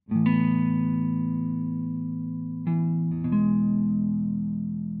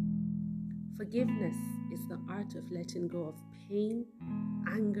Forgiveness is the art of letting go of pain,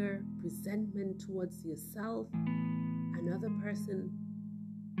 anger, resentment towards yourself, another person,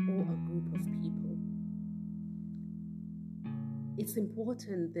 or a group of people. It's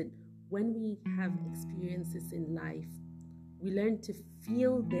important that when we have experiences in life, we learn to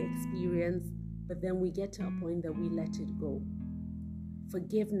feel the experience, but then we get to a point that we let it go.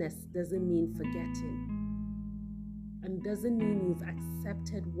 Forgiveness doesn't mean forgetting, and doesn't mean you've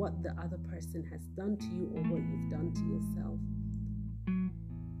accepted what the other person has done to you or what you've done to yourself.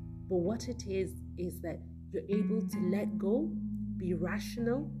 But what it is that you're able to let go, be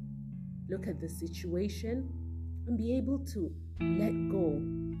rational, look at the situation, and be able to let go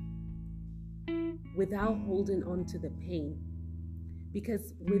without holding on to the pain.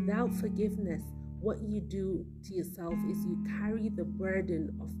 Because without forgiveness, what you do to yourself is you carry the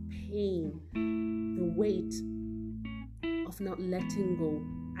burden of pain, the weight of not letting go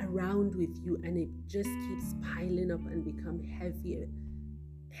around with you, and it just keeps piling up and become heavier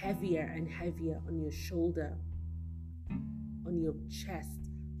and heavier on your shoulder, on your chest,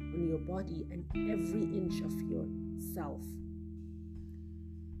 on your body, and every inch of yourself,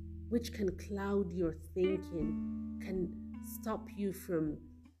 which can cloud your thinking, can stop you from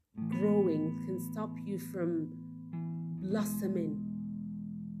growing, can stop you from blossoming.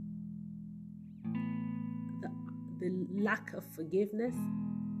 The lack of forgiveness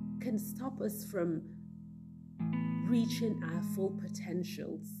can stop us from reaching our full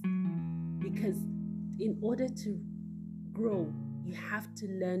potentials, because in order to grow, you have to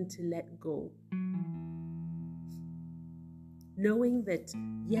learn to let go. Knowing that,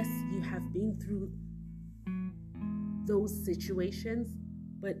 yes, you have been through those situations,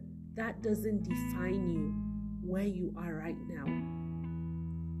 but that doesn't define you where you are right now.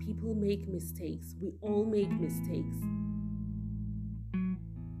 People make mistakes. We all make mistakes.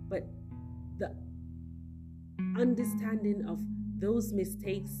 But the understanding of those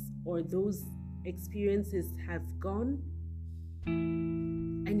mistakes or those experiences have gone,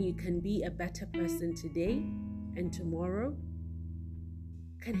 and you can be a better person today and tomorrow,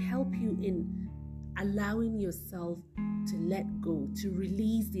 can help you in allowing yourself to let go, to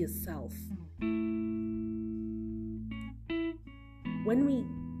release yourself. When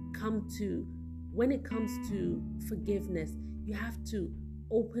it comes to forgiveness, you have to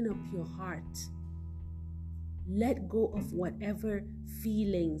open up your heart. Let go of whatever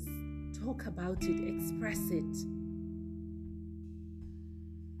feelings. Talk about it, express it.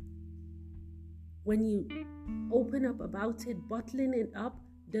 When you open up about it, bottling it up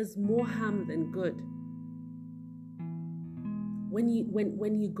does more harm than good. When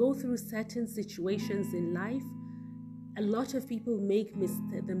you go through certain situations in life, a lot of people make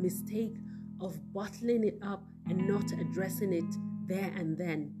the mistake of bottling it up and not addressing it there and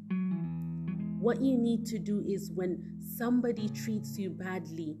then. What you need to do is, when somebody treats you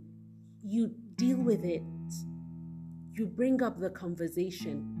badly, you deal with it. You bring up the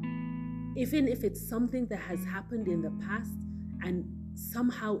conversation. Even if it's something that has happened in the past and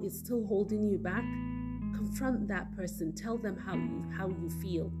somehow it's still holding you back, confront that person. Tell them how you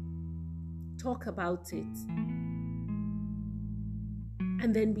feel. Talk about it.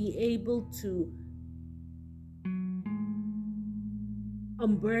 And then be able to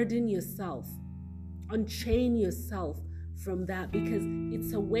unburden yourself, unchain yourself from that, because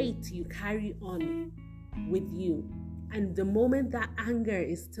it's a weight you carry on with you. And the moment that anger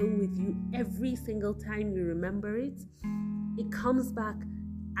is still with you, every single time you remember it, it comes back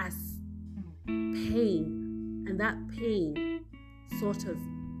as pain, and that pain sort of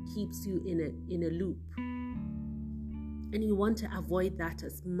keeps you in a loop. And you want to avoid that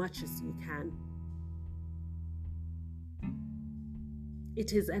as much as you can.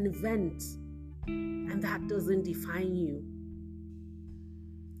 It is an event, and that doesn't define you.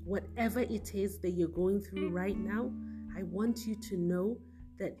 Whatever it is that you're going through right now, I want you to know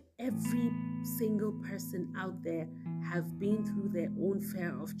that every single person out there have been through their own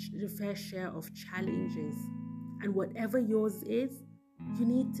fair share of challenges. And whatever yours is, you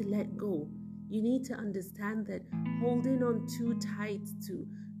need to let go. You need to understand that holding on too tight to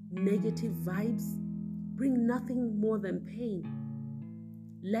negative vibes bring nothing more than pain.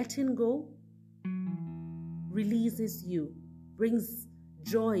 Letting go releases you, brings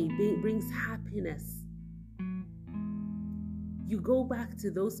joy, brings happiness. You go back to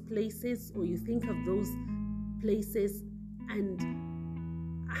those places, or you think of those places, and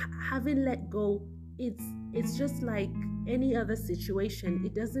having let go, it's just like any other situation.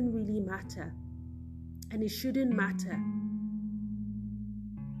 It doesn't really matter, and it shouldn't matter.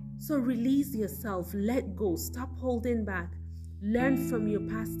 So release yourself, let go, stop holding back, Learn from your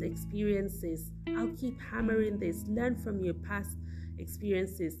past experiences. I'll keep hammering this. Learn from your past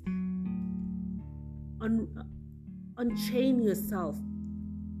experiences. Unchain yourself.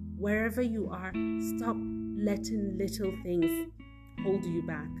 Wherever you are, stop letting little things hold you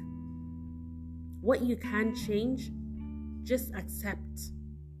back. What you can change, just accept.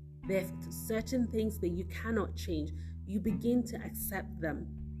 There are certain things that you cannot change. You begin to accept them.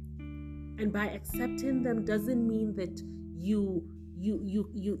 And by accepting them doesn't mean that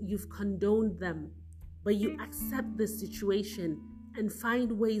you've condoned them, but you accept the situation and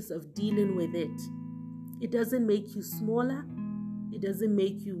find ways of dealing with it. It doesn't make you smaller. It doesn't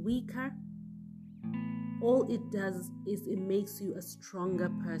make you weaker. All it does is it makes you a stronger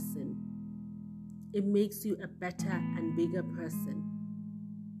person. It makes you a better and bigger person.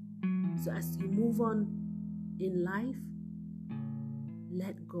 So as you move on in life,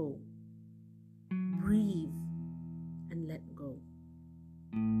 let go. Breathe and let go.